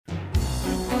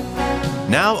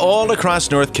Now all across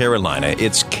North Carolina,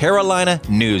 it's Carolina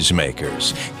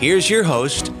Newsmakers. Here's your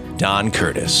host, Don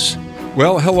Curtis.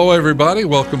 Well, hello everybody.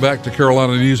 Welcome back to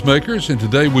Carolina Newsmakers. And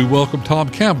today we welcome Tom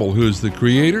Campbell, who is the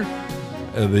creator,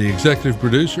 the executive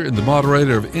producer, and the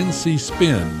moderator of NC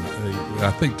Spin.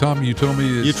 I think, Tom, you told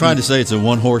me... You're trying to say it's a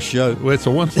one-horse show? Well, it's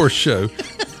a one-horse show.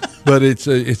 But it's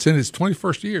in its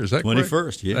 21st year. Is that 21st,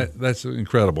 correct? yeah. That's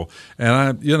incredible. And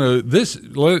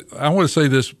I want to say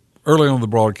this early on the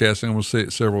broadcast, and I'm going to say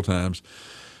it several times.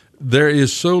 There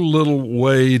is so little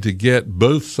way to get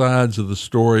both sides of the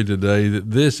story today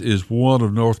that this is one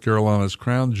of North Carolina's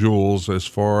crown jewels as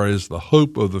far as the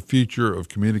hope of the future of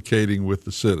communicating with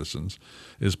the citizens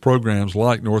is programs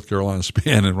like North Carolina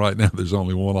Spin, and right now there's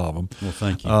only one of them. Well,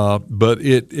 thank you. But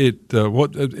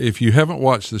if you haven't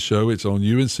watched the show, it's on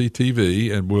UNC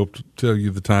TV, and we'll tell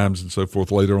you the times and so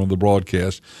forth later on the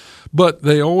broadcast. But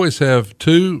they always have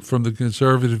two from the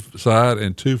conservative side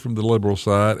and two from the liberal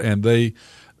side, and they,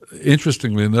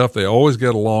 interestingly enough, they always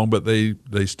get along, but they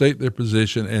state their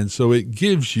position, and so it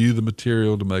gives you the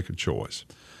material to make a choice.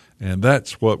 And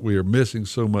that's what we are missing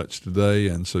so much today.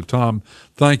 And so, Tom,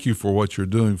 thank you for what you're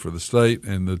doing for the state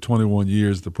and the 21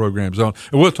 years the program's on.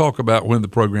 And we'll talk about when the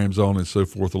program's on and so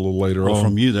forth a little later on.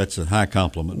 From you, that's a high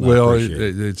compliment. Well, it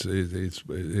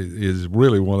is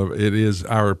really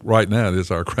right now it is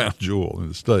our crown jewel in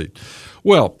the state.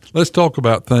 Well, let's talk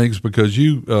about things because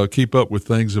you keep up with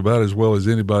things about as well as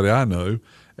anybody I know.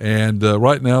 And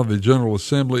right now, the General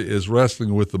Assembly is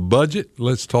wrestling with the budget.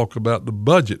 Let's talk about the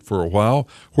budget for a while.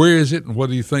 Where is it, and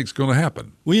what do you think is going to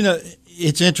happen? Well,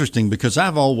 it's interesting because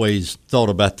I've always thought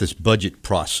about this budget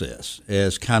process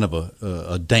as kind of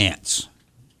a dance.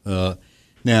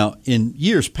 Now, in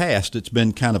years past, it's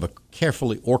been kind of a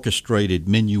carefully orchestrated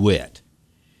minuet.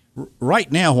 Right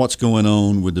now, what's going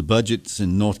on with the budgets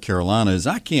in North Carolina is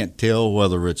I can't tell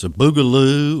whether it's a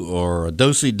boogaloo or a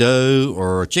do-si-do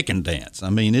or a chicken dance. I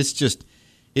mean, it's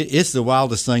the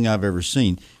wildest thing I've ever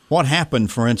seen. What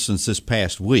happened, for instance, this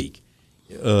past week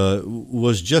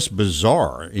was just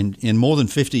bizarre. In more than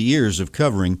 50 years of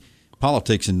covering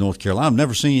politics in North Carolina, I've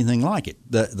never seen anything like it.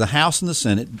 The House and the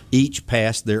Senate each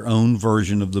passed their own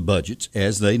version of the budgets,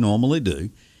 as they normally do.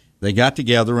 They got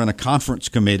together in a conference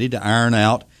committee to iron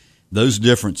out those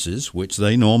differences, which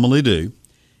they normally do.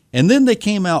 And then they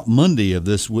came out Monday of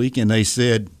this week and they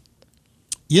said,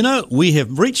 we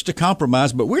have reached a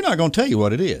compromise, but we're not going to tell you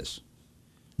what it is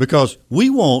because we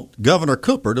want Governor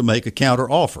Cooper to make a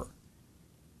counteroffer.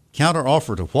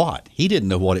 Counteroffer to what? He didn't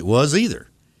know what it was either.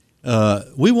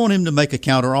 We want him to make a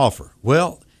counteroffer.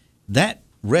 Well, that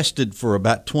rested for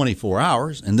about 24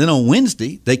 hours. And then on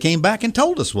Wednesday, they came back and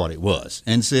told us what it was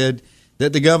and said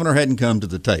that the governor hadn't come to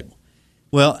the table.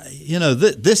 Well,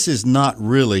 this is not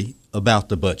really about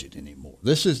the budget anymore.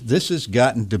 This has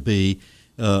gotten to be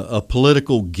a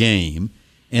political game,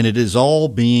 and it is all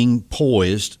being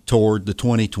poised toward the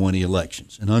 2020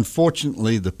 elections. And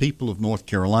unfortunately, the people of North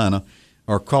Carolina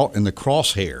are caught in the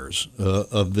crosshairs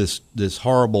of this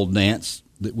horrible dance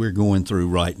that we're going through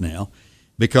right now,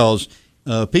 because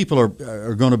people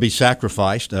are going to be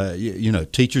sacrificed.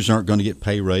 Teachers aren't going to get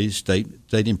pay raises.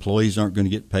 State employees aren't going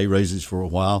to get pay raises for a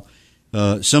while.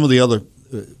 Some of the other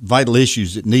vital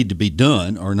issues that need to be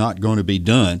done are not going to be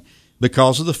done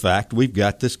because of the fact we've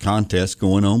got this contest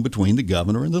going on between the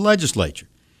governor and the legislature.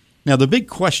 Now, the big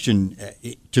question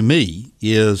to me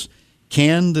is,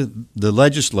 can the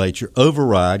legislature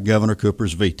override Governor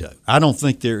Cooper's veto? I don't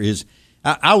think there is.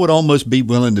 I would almost be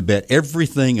willing to bet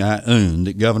everything I own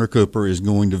that Governor Cooper is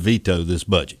going to veto this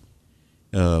budget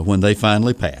when they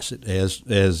finally pass it, as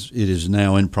it is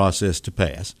now in process to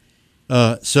pass.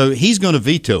 So he's going to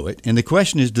veto it, and the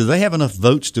question is, do they have enough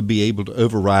votes to be able to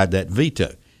override that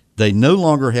veto? They no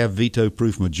longer have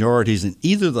veto-proof majorities in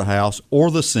either the House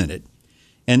or the Senate,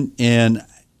 and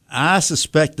I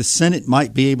suspect the Senate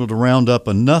might be able to round up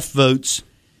enough votes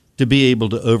to be able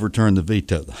to overturn the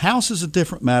veto. The House is a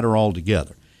different matter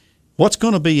altogether. What's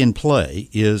going to be in play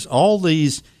is all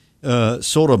these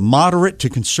sort of moderate to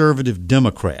conservative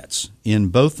Democrats in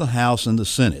both the House and the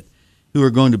Senate who are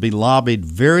going to be lobbied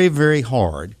very, very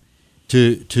hard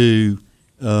to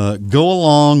go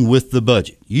along with the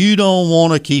budget. You don't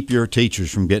want to keep your teachers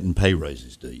from getting pay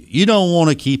raises, do you? You don't want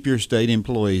to keep your state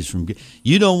employees from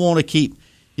you don't want to keep,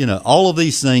 all of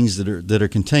these things that are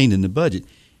contained in the budget.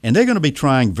 And they're going to be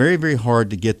trying very, very hard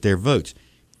to get their votes.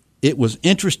 It was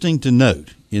interesting to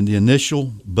note in the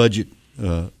initial budget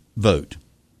vote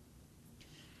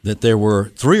that there were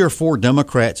 3 or 4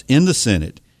 Democrats in the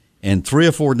Senate and 3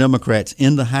 or 4 Democrats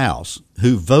in the House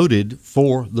who voted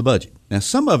for the budget. Now,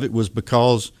 some of it was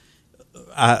because,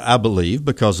 I believe,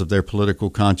 because of their political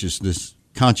consciousness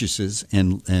consciences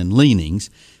and leanings,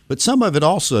 but some of it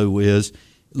also is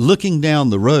looking down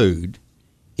the road.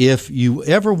 If you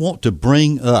ever want to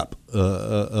bring up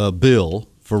a bill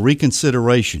for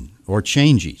reconsideration or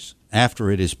changes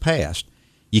after it is passed,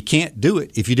 you can't do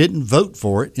it if you didn't vote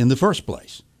for it in the first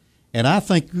place. And I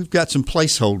think we've got some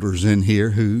placeholders in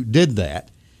here who did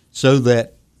that so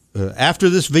that after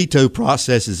this veto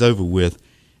process is over with,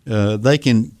 they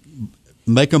can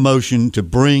make a motion to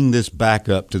bring this back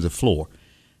up to the floor.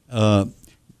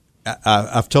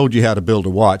 I've told you how to build a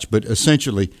watch, but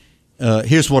essentially,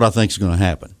 here's what I think is going to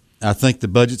happen. I think the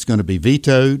budget's going to be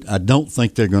vetoed. I don't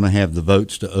think they're going to have the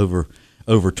votes to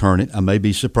overturn it. I may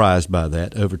be surprised by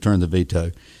that, overturn the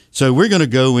veto. So we're going to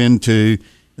go into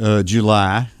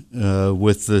July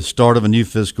with the start of a new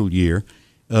fiscal year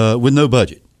with no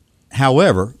budget.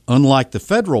 However, unlike the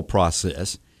federal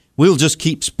process, we'll just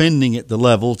keep spending at the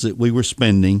levels that we were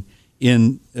spending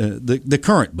in the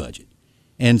current budget.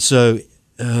 And so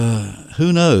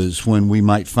who knows when we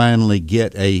might finally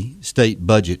get a state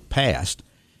budget passed.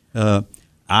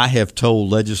 I have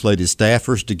told legislative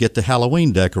staffers to get the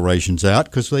Halloween decorations out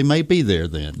because they may be there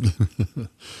then.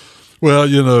 Well,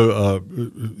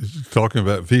 talking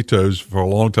about vetoes, for a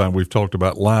long time we've talked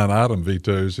about line item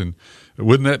vetoes, and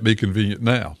wouldn't that be convenient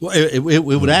now? Well, it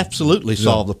would absolutely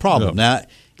solve the problem. Yeah. Now,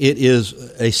 it is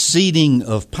a ceding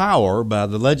of power by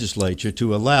the legislature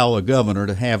to allow a governor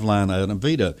to have line item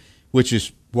veto, which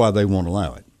is why they won't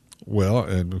allow it. Well,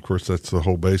 and of course that's the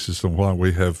whole basis of why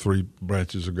we have three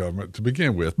branches of government to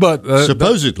begin with. But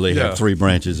supposedly have three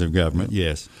branches of government,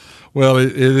 yes. Well,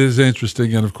 it is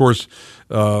interesting, and of course,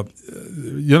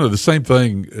 the same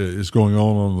thing is going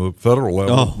on the federal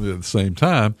level at the same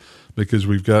time, because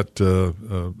we've got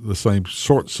the same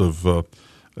sorts of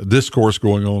discourse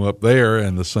going on up there,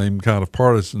 and the same kind of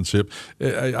partisanship.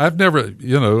 I've never,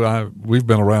 we've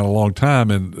been around a long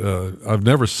time, and I've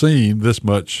never seen this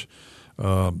much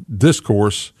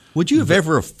discourse. Would you have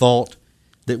ever thought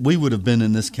that we would have been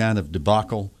in this kind of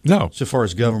debacle? No. So far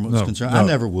as government is concerned? I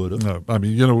never would have. No. I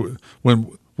mean,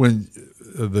 when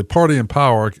the party in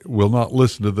power will not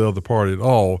listen to the other party at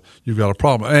all, you've got a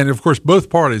problem. And, of course,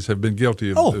 both parties have been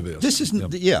guilty of this. This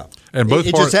isn't And both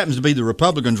it just happens to be the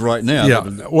Republicans right now. Yeah.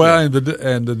 And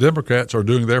the Democrats are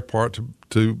doing their part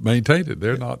to maintain it.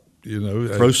 They're not,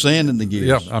 throw sand in the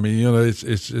gears. Yeah. I mean,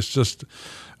 it's just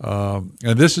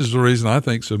and this is the reason I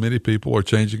think so many people are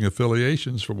changing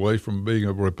affiliations away from being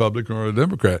a Republican or a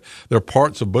Democrat. There are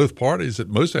parts of both parties that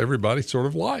most everybody sort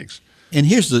of likes. And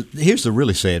here's the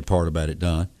really sad part about it,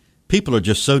 Don. People are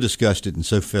just so disgusted and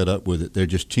so fed up with it, they're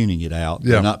just tuning it out.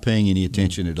 Yeah. They're not paying any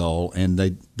attention at all, and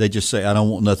they just say, I don't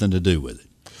want nothing to do with it.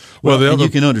 Well, you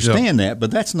can understand that, but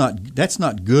that's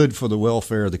not good for the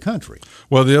welfare of the country.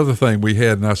 Well, the other thing we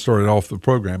had, and I started off the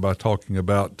program by talking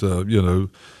about,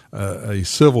 a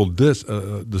civil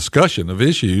discussion of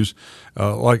issues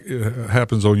like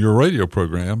happens on your radio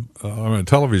program,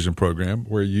 television program,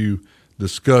 where you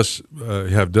discuss,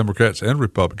 have Democrats and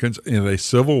Republicans in a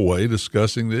civil way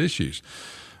discussing the issues.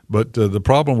 But the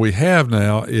problem we have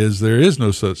now is there is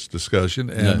no such discussion,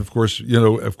 and of course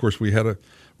we had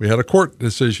a court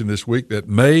decision this week that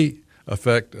may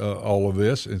affect all of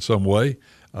this in some way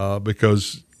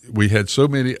because we had so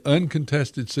many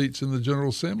uncontested seats in the General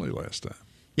Assembly last time.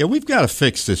 Yeah, we've got to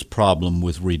fix this problem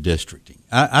with redistricting.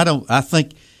 I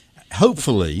think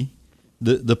hopefully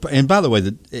and by the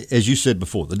way, as you said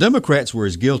before, the Democrats were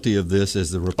as guilty of this as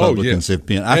the Republicans have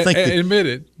been. I think they admit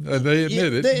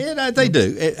it. They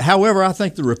do. However, I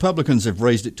think the Republicans have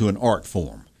raised it to an art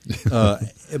form.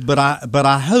 But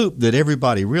I hope that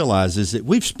everybody realizes that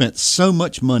we've spent so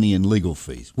much money in legal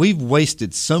fees. We've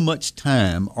wasted so much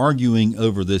time arguing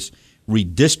over this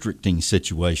redistricting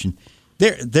situation.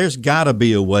 There's got to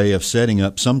be a way of setting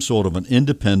up some sort of an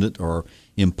independent or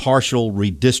impartial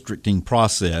redistricting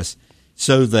process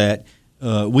so that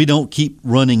we don't keep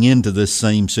running into this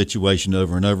same situation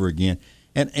over and over again.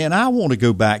 And I want to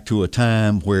go back to a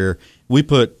time where we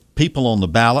put people on the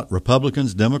ballot,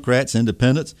 Republicans, Democrats,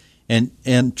 Independents,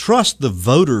 and trust the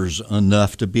voters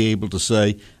enough to be able to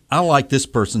say, I like this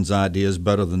person's ideas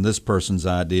better than this person's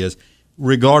ideas,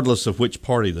 regardless of which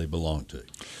party they belong to.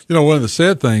 One of the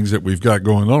sad things that we've got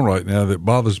going on right now that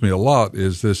bothers me a lot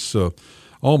is this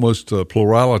almost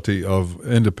plurality of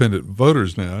independent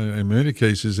voters now. In many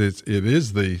cases, it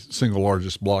is the single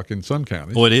largest block in some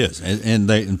counties. Oh, it is. And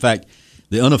they, in fact,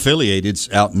 the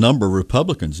unaffiliateds outnumber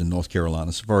Republicans in North Carolina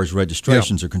as far as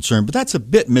registrations are concerned. But that's a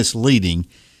bit misleading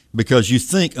because you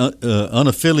think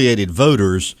unaffiliated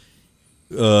voters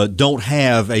don't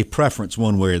have a preference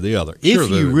one way or the other. If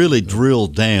you really drill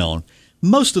down,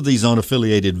 most of these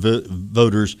unaffiliated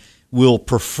voters will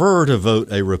prefer to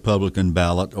vote a Republican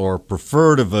ballot or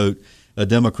prefer to vote a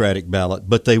Democratic ballot,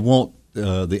 but they want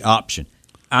the option.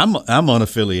 I'm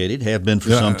unaffiliated, have been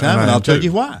for some time, and I'll tell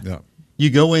you why. Yeah. You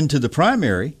go into the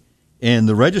primary, and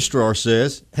the registrar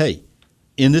says, hey,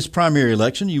 in this primary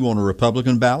election, you want a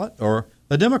Republican ballot or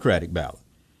a Democratic ballot?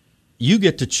 You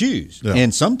get to choose. Yeah.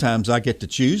 And sometimes I get to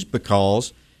choose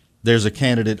because there's a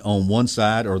candidate on one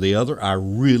side or the other I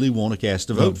really want to cast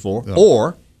a vote for,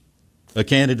 or a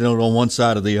candidate on one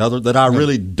side or the other that I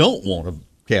really don't want to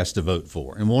cast a vote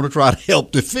for and want to try to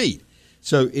help defeat.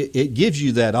 So it gives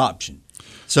you that option.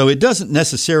 So it doesn't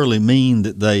necessarily mean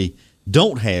that they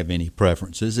don't have any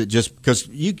preferences. It just because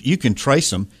you can trace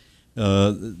them.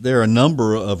 There are a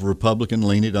number of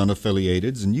Republican-leaning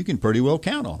unaffiliateds, and you can pretty well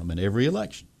count on them in every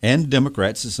election. And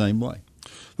Democrats the same way.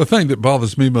 The thing that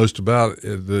bothers me most about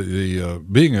the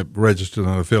being a registered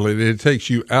unaffiliated, it takes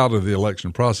you out of the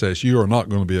election process. You are not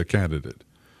going to be a candidate.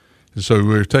 And so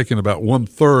we're taking about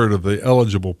 1/3 of the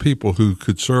eligible people who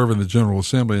could serve in the General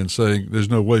Assembly and saying there's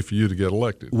no way for you to get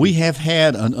elected. We have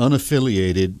had an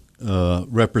unaffiliated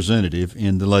representative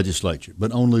in the legislature,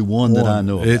 but only one that I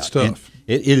know about. It's tough.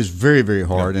 It is very, very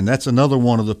hard, and that's another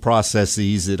one of the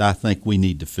processes that I think we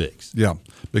need to fix. Yeah,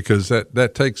 because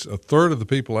that takes 1/3 of the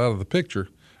people out of the picture,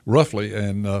 roughly,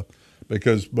 and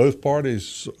because both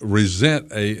parties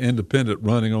resent a independent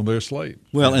running on their slate.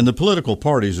 Well, and the political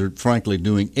parties are frankly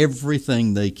doing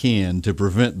everything they can to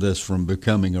prevent this from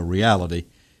becoming a reality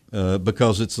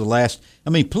because it's the last – I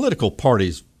mean, political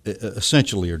parties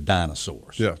essentially are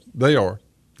dinosaurs. Yeah, they are.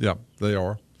 Yeah, they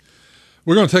are.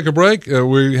 We're going to take a break.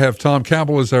 We have Tom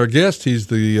Campbell as our guest. He's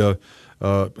the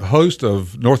host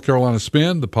of North Carolina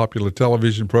Spin, the popular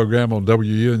television program on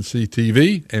WUNC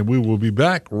TV, and we will be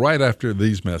back right after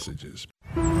these messages.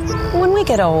 When we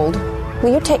get old,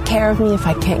 will you take care of me if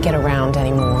I can't get around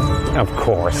anymore? Of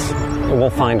course. We'll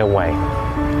find a way.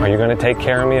 Are you going to take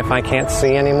care of me if I can't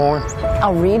see anymore?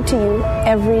 I'll read to you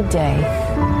every day.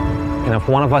 And if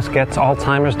one of us gets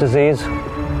Alzheimer's disease,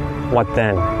 what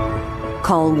then?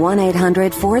 Call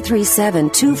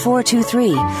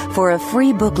 1-800-437-2423 for a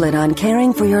free booklet on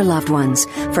caring for your loved ones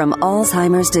from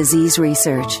Alzheimer's Disease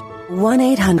Research.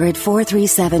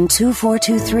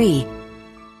 1-800-437-2423.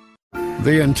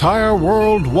 The entire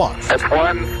world watched. It's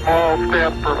one small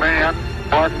step for man,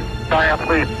 one giant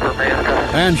leap for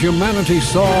mankind. And humanity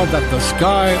saw that the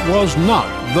sky was not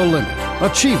the limit.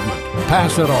 Achievement,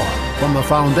 pass it on, from the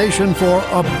Foundation for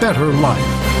a Better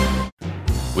Life.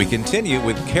 We continue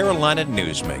with Carolina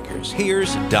Newsmakers.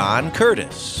 Here's Don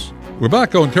Curtis. We're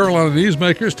back on Carolina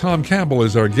Newsmakers. Tom Campbell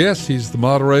is our guest. He's the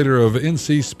moderator of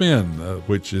NC Spin,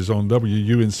 which is on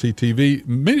WUNC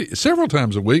TV several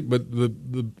times a week, but the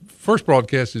first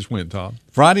broadcast is when, Tom?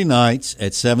 Friday nights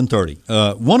at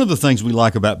 7:30. One of the things we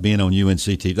like about being on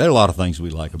UNC TV, there are a lot of things we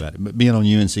like about it, but being on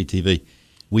UNC TV,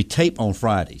 we tape on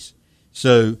Fridays.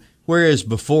 So whereas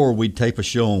before we'd tape a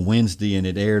show on Wednesday and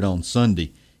it aired on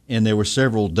Sunday, and there were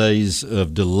several days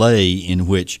of delay in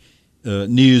which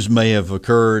news may have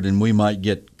occurred and we might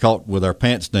get caught with our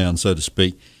pants down, so to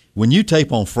speak. When you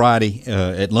tape on Friday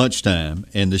at lunchtime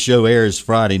and the show airs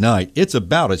Friday night, it's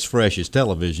about as fresh as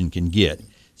television can get.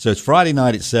 So it's Friday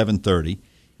night at 7:30.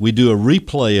 We do a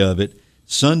replay of it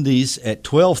Sundays at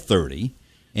 12:30.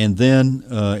 And then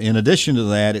in addition to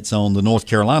that, it's on the North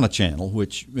Carolina channel,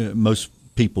 which most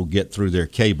people get through their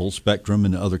cable, Spectrum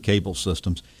and other cable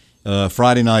systems.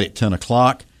 Friday night at 10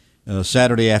 o'clock,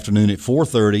 Saturday afternoon at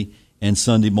 4:30, and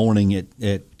Sunday morning at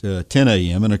 10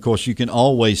 a.m. And, of course, you can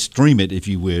always stream it if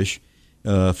you wish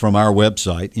from our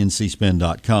website,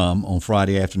 ncspin.com, on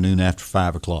Friday afternoon after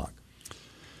 5 o'clock.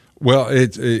 Well,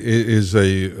 it is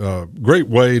a great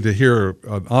way to hear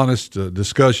an honest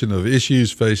discussion of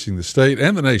issues facing the state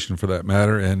and the nation, for that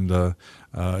matter, and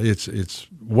it's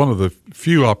one of the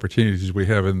few opportunities we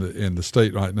have in the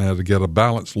state right now to get a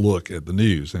balanced look at the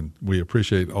news, and we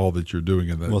appreciate all that you're doing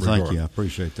in that regard. Well, thank you. I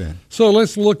appreciate that. So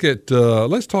let's look at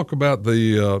let's talk about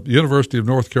the University of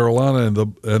North Carolina and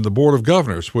the Board of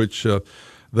Governors, which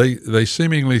They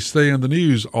seemingly stay in the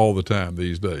news all the time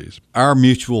these days. Our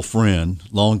mutual friend,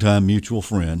 longtime mutual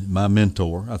friend, my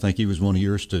mentor, I think he was one of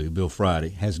yours too, Bill Friday,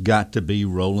 has got to be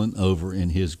rolling over in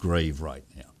his grave right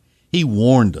now. He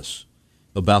warned us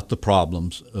about the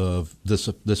problems of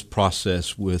this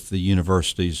process with the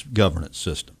university's governance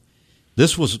system.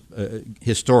 This was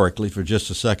historically, for just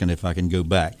a second if I can go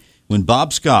back, when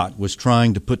Bob Scott was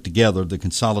trying to put together the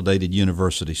consolidated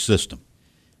university system,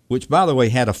 which, by the way,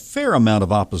 had a fair amount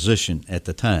of opposition at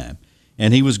the time.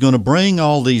 And he was going to bring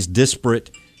all these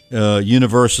disparate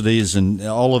universities and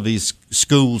all of these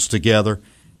schools together.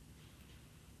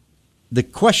 The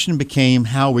question became,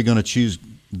 how are we going to choose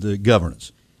the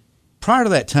governance? prior to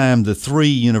that time, the three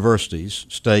universities,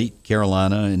 State,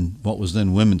 Carolina, and what was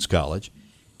then Women's College,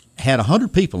 had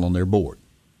 100 people on their board.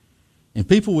 And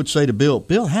people would say to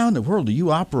Bill, how in the world do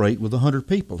you operate with 100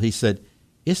 people? He said,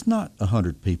 it's not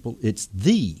 100 people, it's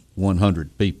the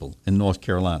 100 people in North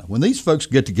Carolina. When these folks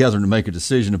get together to make a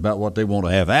decision about what they want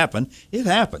to have happen, it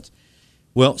happens.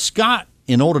 Well, Scott,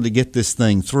 in order to get this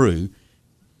thing through,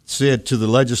 said to the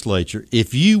legislature,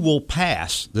 if you will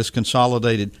pass this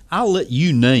consolidated, I'll let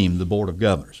you name the Board of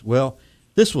Governors. Well,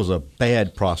 this was a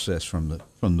bad process from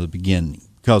the beginning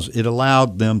because it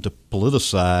allowed them to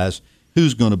politicize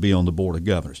who's going to be on the Board of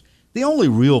Governors. The only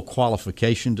real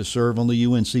qualification to serve on the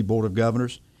UNC Board of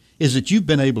Governors is that you've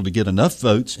been able to get enough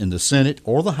votes in the Senate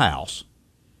or the House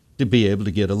to be able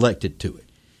to get elected to it.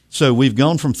 So we've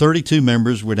gone from 32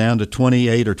 members, we're down to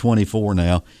 28 or 24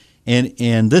 now,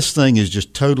 and this thing is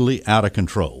just totally out of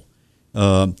control.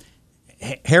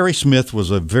 Harry Smith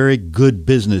was a very good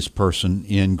business person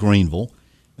in Greenville.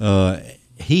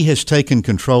 He has taken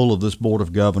control of this Board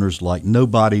of Governors like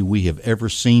nobody we have ever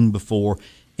seen before,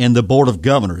 and the Board of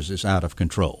Governors is out of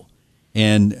control.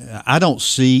 And I don't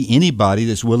see anybody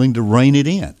that's willing to rein it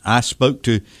in. I spoke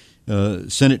to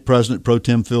Senate President Pro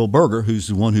Tem Phil Berger, who's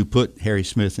the one who put Harry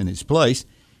Smith in his place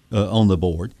on the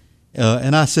board.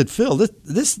 And I said, Phil,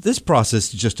 this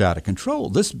process is just out of control.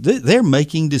 They're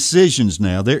making decisions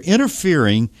now. They're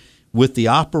interfering with the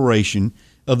operation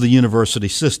of the university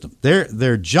system.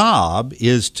 Their job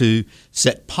is to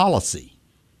set policy,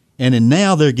 and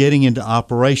now they're getting into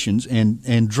operations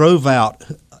and drove out,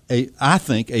 I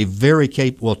think, a very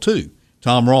capable two,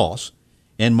 Tom Ross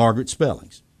and Margaret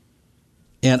Spellings.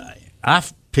 And I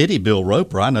pity Bill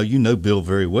Roper. I know you know Bill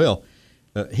very well.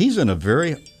 He's in a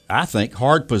very, I think,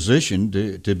 hard position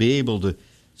to be able to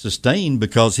sustain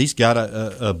because he's got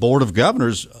a board of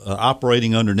governors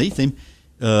operating underneath him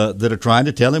that are trying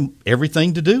to tell him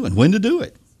everything to do and when to do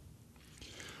it.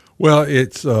 Well,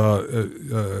 it's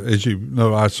as you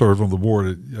know, I served on the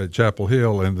board at Chapel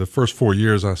Hill, and the first 4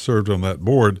 years I served on that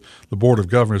board, the Board of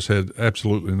Governors had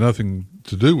absolutely nothing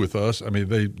to do with us. I mean,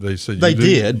 they said they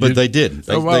did, but they didn't.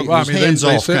 They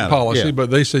set policy, but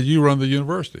they said you run the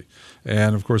university.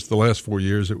 And of course, the last 4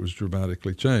 years it was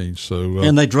dramatically changed. So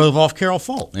and they drove off Carol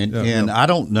Folt, and I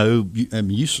don't know. I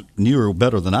mean, you knew her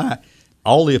better than I.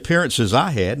 All the appearances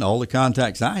I had and all the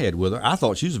contacts I had with her, I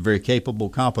thought she was a very capable,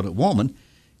 competent woman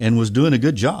and was doing a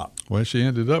good job. Well, she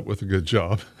ended up with a good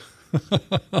job.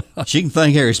 She can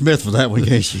thank Harry Smith for that one,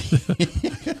 can't she?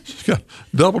 She's got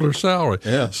doubled her salary.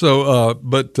 Yeah. So,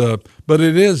 but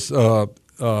it is, when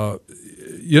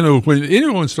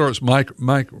anyone starts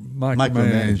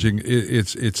micromanaging,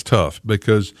 it's tough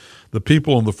because the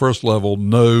people on the first level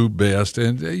know best.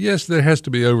 And yes, there has to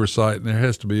be oversight and there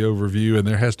has to be overview and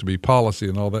there has to be policy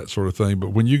and all that sort of thing.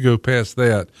 But when you go past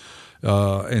that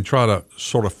and try to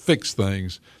sort of fix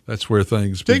things, that's where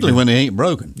things particularly when they ain't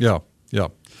broken. Yeah.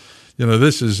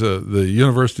 This is the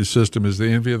university system is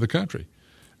the envy of the country.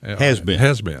 Has been.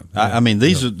 Yeah. I mean,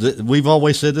 we've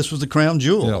always said this was the crown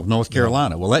jewel of North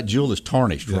Carolina. Well, that jewel is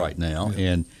tarnished right now.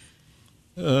 Yeah. And,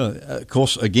 of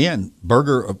course, again,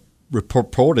 Berger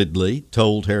reportedly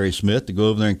told Harry Smith to go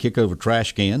over there and kick over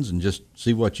trash cans and just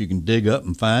see what you can dig up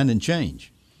and find and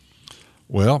change.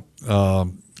 Well,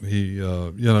 he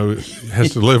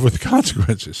has to live with the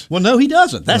consequences. Well, no, he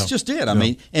doesn't. That's just it. I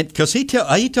mean, and because he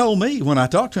told me when I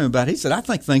talked to him about it, he said, I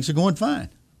think things are going fine.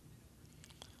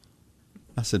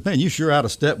 I said, man, you're sure out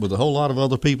of step with a whole lot of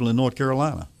other people in North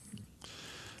Carolina.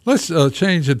 Let's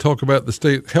change and talk about the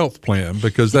state health plan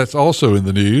because that's also in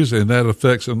the news and that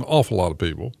affects an awful lot of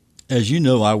people. As you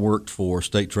know, I worked for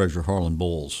State Treasurer Harlan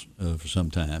Boyles for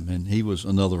some time, and he was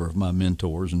another of my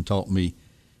mentors and taught me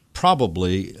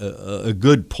probably a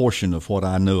good portion of what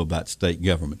I know about state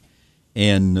government.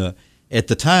 And at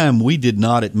the time, we did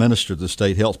not administer the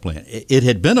state health plan. It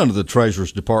had been under the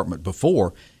Treasurer's Department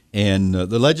before, and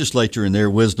the legislature, in their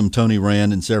wisdom, Tony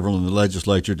Rand and several in the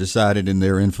legislature decided in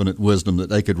their infinite wisdom that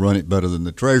they could run it better than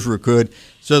the treasurer could.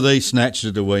 So they snatched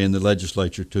it away, and the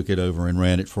legislature took it over and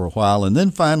ran it for a while, and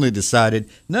then finally decided,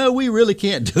 no, we really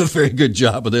can't do a very good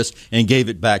job of this, and gave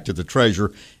it back to the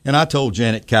treasurer. And I told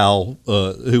Janet Cowell,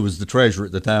 who was the treasurer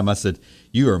at the time, I said,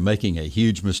 you are making a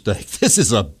huge mistake. This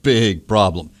is a big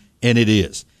problem, and it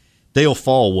is. Dale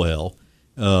Falwell,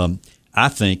 I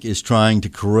think, is trying to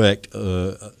correct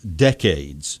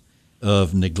decades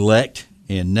of neglect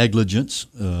and negligence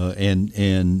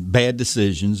and bad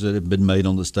decisions that have been made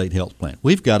on the state health plan.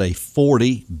 We've got a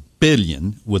 $40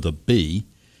 billion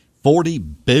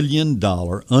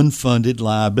unfunded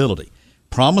liability.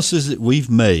 Promises that we've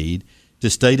made to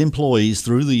state employees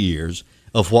through the years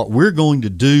of what we're going to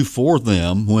do for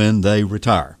them when they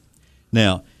retire.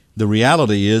 Now, The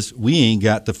reality is we ain't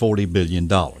got the $40 billion.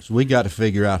 We got to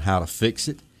figure out how to fix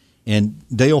it. And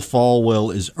Dale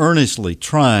Folwell is earnestly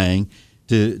trying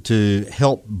to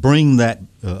help bring that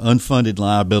unfunded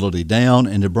liability down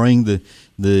and to bring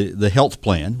the health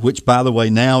plan, which, by the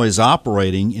way, now is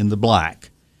operating in the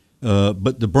black,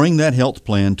 but to bring that health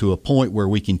plan to a point where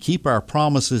we can keep our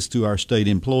promises to our state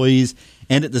employees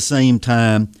and at the same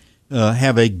time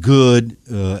have a good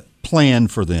plan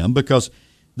for them. Because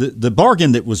the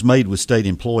bargain that was made with state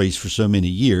employees for so many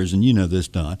years, and you know this,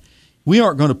 Don, we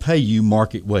aren't going to pay you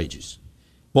market wages.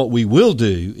 What we will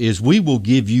do is we will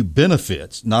give you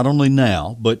benefits, not only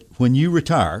now, but when you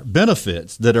retire,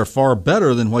 benefits that are far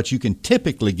better than what you can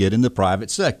typically get in the private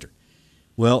sector.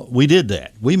 Well, we did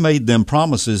that. We made them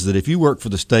promises that if you work for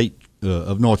the state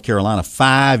of North Carolina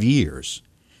 5 years,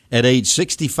 at age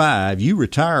 65, you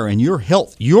retire and your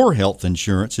health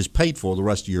insurance is paid for the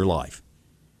rest of your life.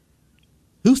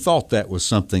 Who thought that was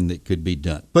something that could be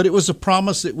done? But it was a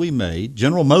promise that we made.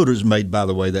 General Motors made, by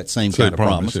the way, that same kind of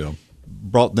promise. Yeah.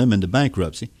 Brought them into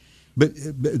bankruptcy, but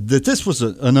that this was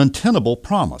an untenable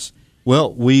promise.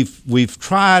 Well, we've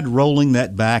tried rolling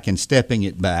that back and stepping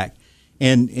it back,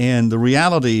 and the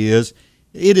reality is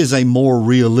it is a more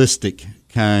realistic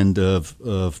kind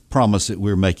of promise that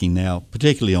we're making now,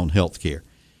 particularly on health care.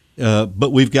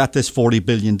 But we've got this $40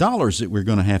 billion that we're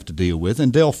going to have to deal with,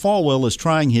 and Dale Folwell is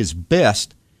trying his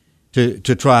best to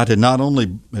try to not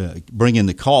only bring in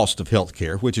the cost of health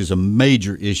care, which is a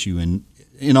major issue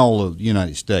in all of the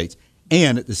United States,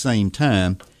 and at the same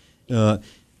time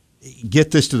get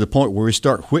this to the point where we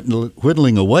start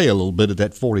whittling away a little bit of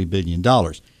that $40 billion.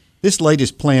 This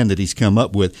latest plan that he's come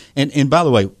up with, and by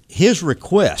the way, his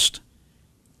request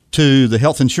to the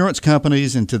health insurance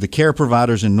companies and to the care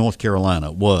providers in North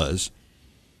Carolina was,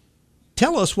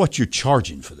 tell us what you're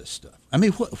charging for this stuff. I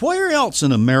mean, where else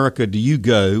in America do you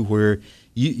go where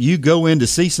you go in to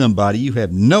see somebody, you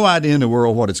have no idea in the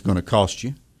world what it's going to cost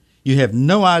you? You have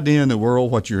no idea in the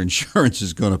world what your insurance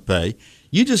is going to pay.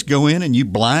 You just go in and you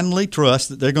blindly trust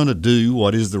that they're going to do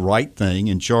what is the right thing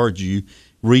and charge you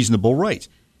reasonable rates.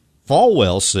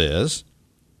 Folwell says,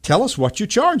 tell us what you're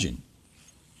charging.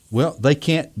 Well,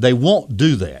 they won't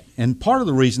do that. And part of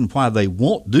the reason why they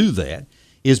won't do that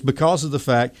is because of the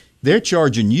fact they're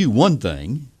charging you one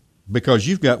thing because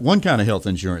you've got one kind of health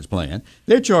insurance plan.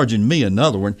 They're charging me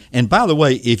another one. And by the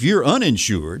way, if you're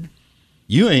uninsured,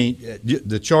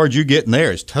 the charge you're getting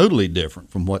there is totally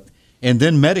different from what, and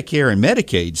then Medicare and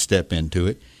Medicaid step into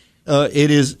it.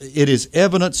 It is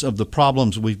evidence of the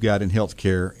problems we've got in health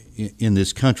care in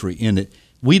this country, in that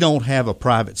we don't have a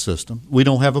private system. We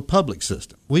don't have a public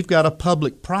system. We've got a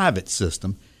public-private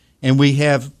system, and we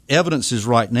have evidences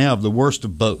right now of the worst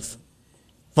of both.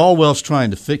 Folwell's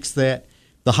trying to fix that.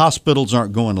 The hospitals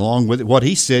aren't going along with it. What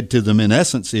he said to them, in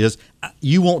essence, is,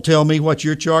 you won't tell me what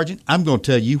you're charging. I'm going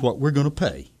to tell you what we're going to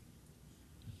pay.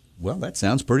 Well, that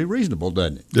sounds pretty reasonable,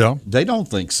 doesn't it? Yeah. They don't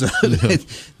think so.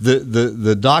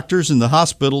 The doctors and the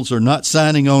hospitals are not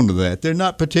signing on to that. They're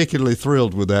not particularly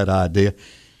thrilled with that idea.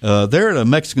 They're at a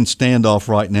Mexican standoff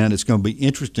right now, and it's going to be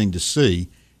interesting to see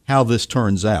how this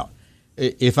turns out.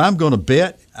 If I'm going to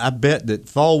bet, I bet that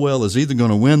Folwell is either going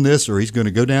to win this or he's going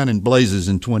to go down in blazes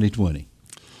in 2020.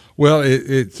 Well,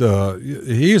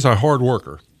 he is a hard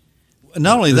worker.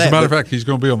 Not only that, as a matter of fact, he's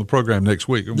going to be on the program next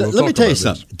week. Let me tell you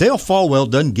something. Dale Folwell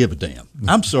doesn't give a damn.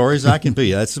 I'm sorry as I can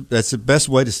be. That's the best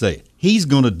way to say it. He's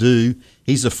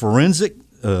a forensic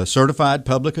certified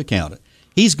public accountant.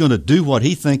 He's going to do what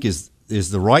he thinks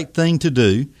is the right thing to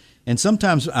do. And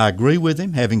sometimes I agree with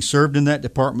him, having served in that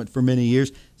department for many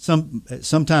years.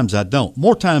 Sometimes I don't.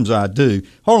 More times I do.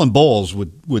 Harlan Boyles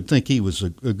would think he was a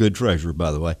good treasurer,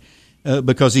 by the way,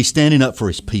 because he's standing up for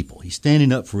his people. He's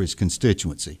standing up for his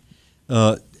constituency.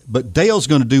 But Dale's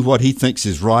going to do what he thinks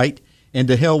is right, and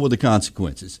to hell with the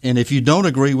consequences. And if you don't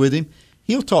agree with him,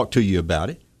 he'll talk to you about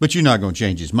it, but you're not going to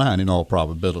change his mind in all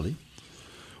probability.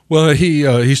 Well,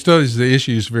 he studies the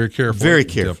issues very carefully. Very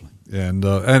carefully. Yep. And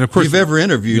of course, if you've ever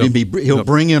interviewed him, he'll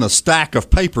bring in a stack of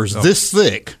papers this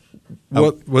thick.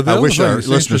 Well, the other thing that's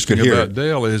interesting about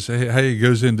Dale is how he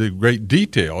goes into great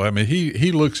detail. I mean,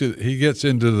 he gets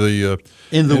into the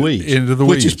weeds,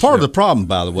 which is part of the problem,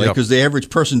 by the way, because the average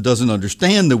person doesn't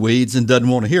understand the weeds and doesn't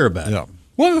want to hear about it.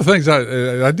 One of the things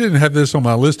I didn't have this on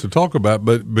my list to talk about,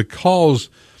 but because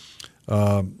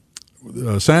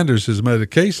Sanders has made a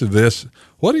case of this,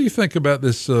 what do you think about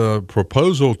this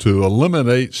proposal to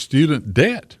eliminate student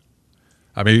debt?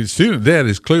 I mean, student debt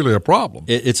is clearly a problem.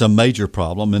 It's a major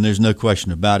problem, and there's no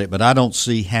question about it. But I don't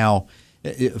see how.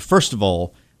 First of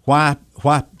all, why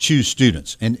choose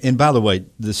students? And by the way,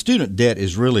 the student debt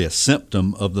is really a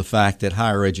symptom of the fact that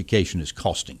higher education is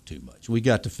costing too much. We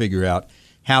got to figure out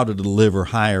how to deliver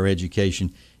higher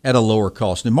education at a lower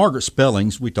cost. And Margaret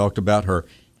Spellings, we talked about her,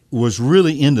 was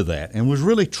really into that and was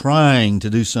really trying to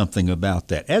do something about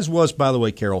that, as was, by the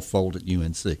way, Carol Folt at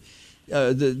UNC.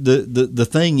 The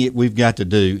thing we've got to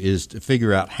do is to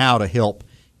figure out how to help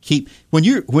keep when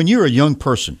you're a young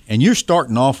person and you're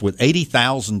starting off with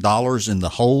 $80,000 in the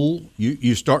hole.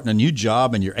 You're starting a new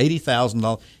job and you're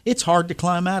 $80,000. It's hard to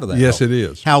climb out of that. Yes, hole. it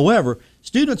is. However,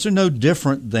 students are no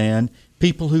different than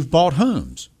people who've bought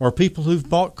homes or people who've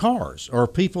bought cars or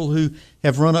people who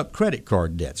have run up credit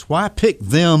card debts. Why pick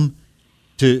them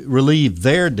to relieve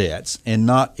their debts and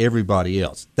not everybody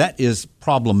else? That is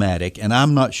problematic, and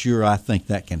I'm not sure I think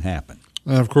that can happen.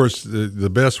 And of course,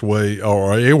 the best way,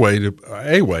 or a way,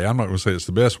 I'm not going to say it's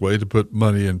the best way to put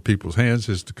money in people's hands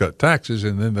is to cut taxes,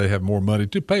 and then they have more money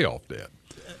to pay off debt.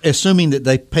 Assuming that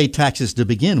they pay taxes to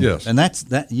begin with. Yes. And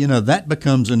that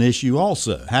becomes an issue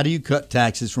also. How do you cut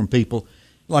taxes from people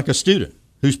like a student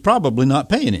who's probably not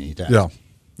paying any taxes?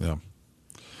 Yeah.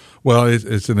 Well,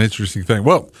 it's an interesting thing.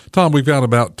 Well, Tom, we've got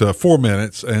about 4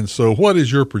 minutes, and so what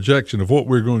is your projection of what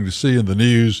we're going to see in the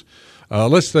news?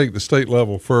 Let's take the state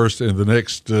level first in the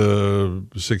next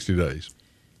 60 days.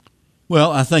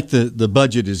 Well, I think the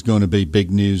budget is going to be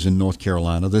big news in North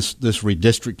Carolina. This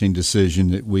redistricting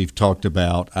decision that we've talked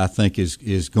about, I think,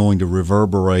 is going to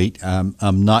reverberate.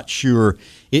 I'm not sure.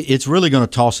 It's really going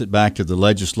to toss it back to the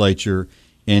legislature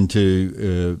and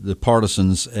to the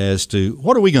partisans as to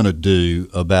what are we going to do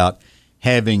about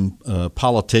having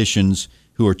politicians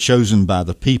who are chosen by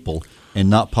the people and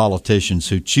not politicians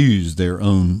who choose their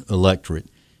own electorate.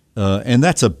 And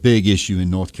that's a big issue in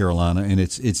North Carolina, and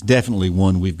it's definitely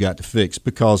one we've got to fix,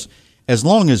 because as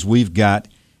long as we've got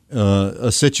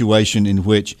a situation in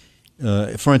which,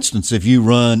 for instance, if you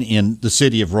run in the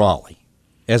city of Raleigh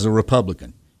as a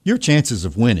Republican, your chances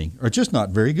of winning are just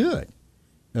not very good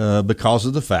because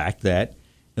of the fact that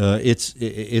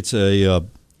it's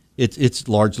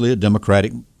largely a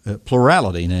Democratic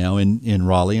plurality now in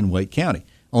Raleigh and Wake County.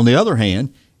 On the other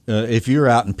hand, if you're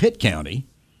out in Pitt County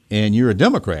and you're a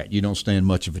Democrat, you don't stand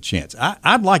much of a chance.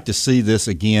 I'd like to see this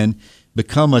again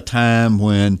become a time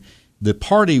when the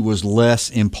party was less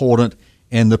important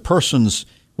and the person's,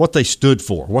 what they stood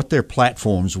for, what their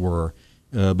platforms were,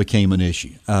 became an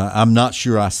issue. I'm not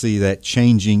sure I see that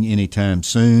changing anytime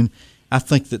soon. I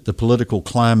think that the political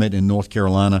climate in North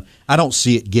Carolina, I don't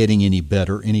see it getting any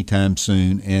better anytime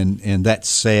soon, and that's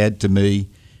sad to me.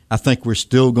 I think we're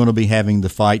still going to be having the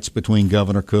fights between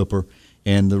Governor Cooper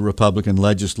and the Republican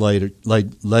legislature.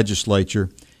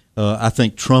 I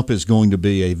think Trump is going to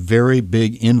be a very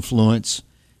big influence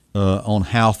on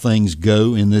how things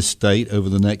go in this state over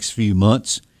the next few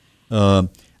months.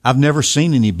 I've never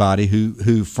seen anybody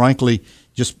who frankly,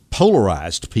 just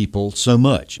polarized people so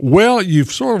much. Well,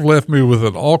 you've sort of left me with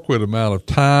an awkward amount of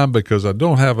time because I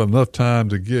don't have enough time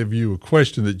to give you a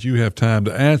question that you have time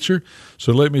to answer.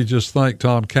 So let me just thank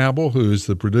Tom Campbell, who is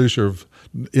the producer of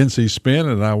NC Spin,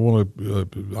 and I want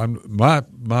to.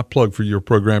 My plug for your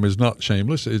program is not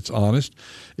shameless; it's honest.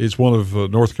 It's one of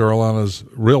North Carolina's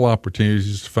real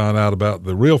opportunities to find out about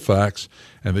the real facts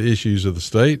and the issues of the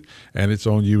state, and it's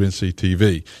on UNC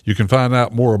TV. You can find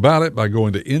out more about it by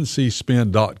going to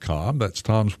ncspin.com. That's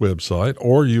Tom's website,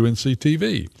 or UNC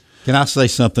TV. Can I say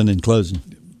something in closing?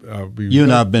 You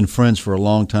and I have been friends for a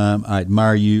long time. I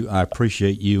admire you. I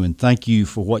appreciate you, and thank you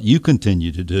for what you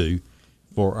continue to do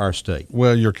for our state.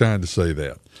 Well, you're kind to say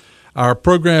that. Our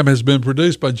program has been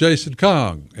produced by Jason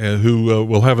Kong, who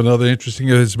will have another interesting,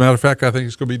 as a matter of fact, I think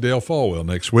it's going to be Dale Falwell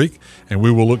next week, and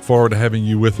we will look forward to having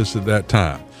you with us at that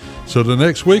time. So the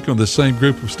next week on the same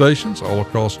group of stations all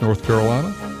across North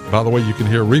Carolina. By the way, you can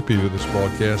hear a repeat of this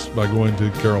broadcast by going to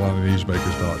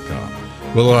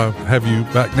carolinanewsmakers.com. We'll have you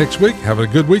back next week. Have a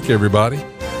good week, everybody.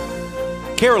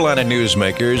 Carolina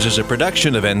Newsmakers is a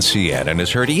production of NCN and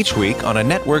is heard each week on a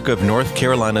network of North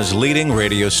Carolina's leading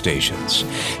radio stations.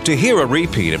 To hear a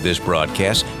repeat of this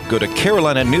broadcast, go to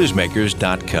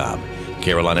carolinanewsmakers.com.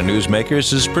 Carolina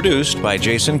Newsmakers is produced by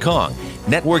Jason Kong.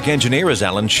 Network engineer is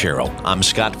Alan Sherrill. I'm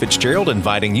Scott Fitzgerald,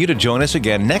 inviting you to join us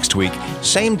again next week,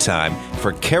 same time,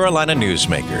 for Carolina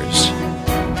Newsmakers.